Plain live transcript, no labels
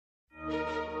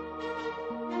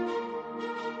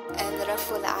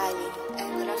full island,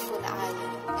 and full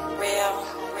island. Real,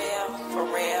 for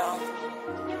real.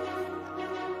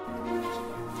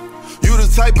 You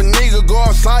the type of nigga go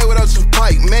outside without your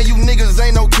pipe. Man, you niggas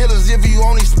ain't no killers if you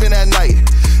only spend at night.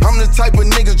 I'm the type of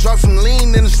nigga drop some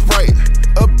lean in the Sprite.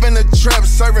 Up in the trap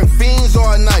serving fiends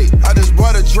all night. I just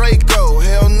bought a Draco,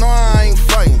 hell no I ain't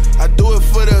fighting. I do it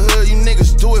for the hood, you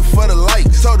niggas do it for the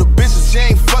light. So the bitches she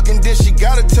ain't fucking, then she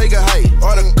gotta take a hike.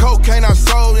 All the cocaine I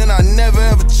sold and I never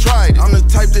ever tried it. I'm the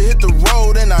type to hit the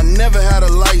road and I never had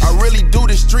a license. I really do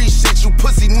the street shit, you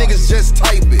pussy niggas just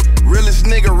type it. Realest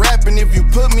nigga rapping if you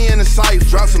put me in a cipher.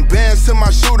 Drop some bands to my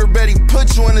shooter, bet he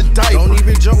put you in a diaper. Don't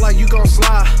even joke like you gon'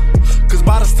 slide, cause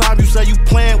by the time you say you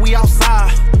playin', we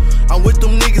outside. I'm with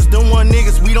them niggas, them one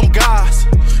niggas, we them guys.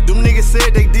 Them niggas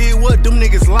said they did what, them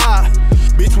niggas lied.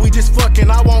 Bitch, we just fucking,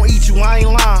 I won't eat you, I ain't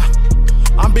lying.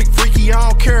 I'm big freaky, I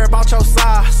don't care about your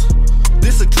size.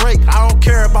 This a Drake, I don't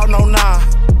care about no 9.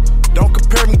 Don't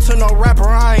compare me to no rapper,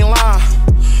 I ain't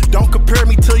lying. Don't compare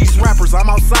me to these rappers, I'm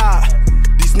outside.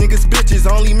 These niggas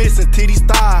bitches only missing titties,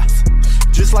 thighs.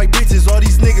 Just like bitches, all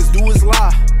these niggas do is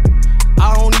lie.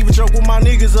 I don't even joke with my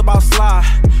niggas about slide,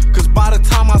 cause by the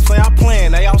time I say I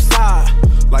playin', they outside.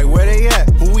 Like where they at,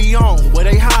 who we on, where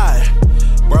they hide.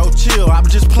 Bro chill, I'm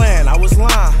just playin', I was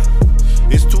lying.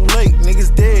 It's too late,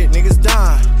 niggas dead, niggas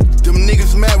dying. Them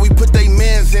niggas mad, we put they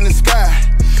mans in the sky.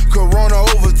 Corona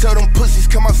over, tell them pussies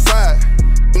come outside.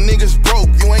 You niggas broke,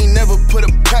 you ain't never put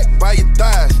a pack by your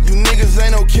thighs. You niggas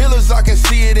ain't no killers, I can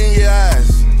see it in your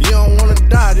eyes. You don't wanna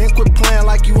die, then quit playing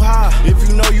like you high. If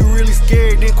you know you really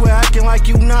scared, then quit acting like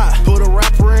you not. Put a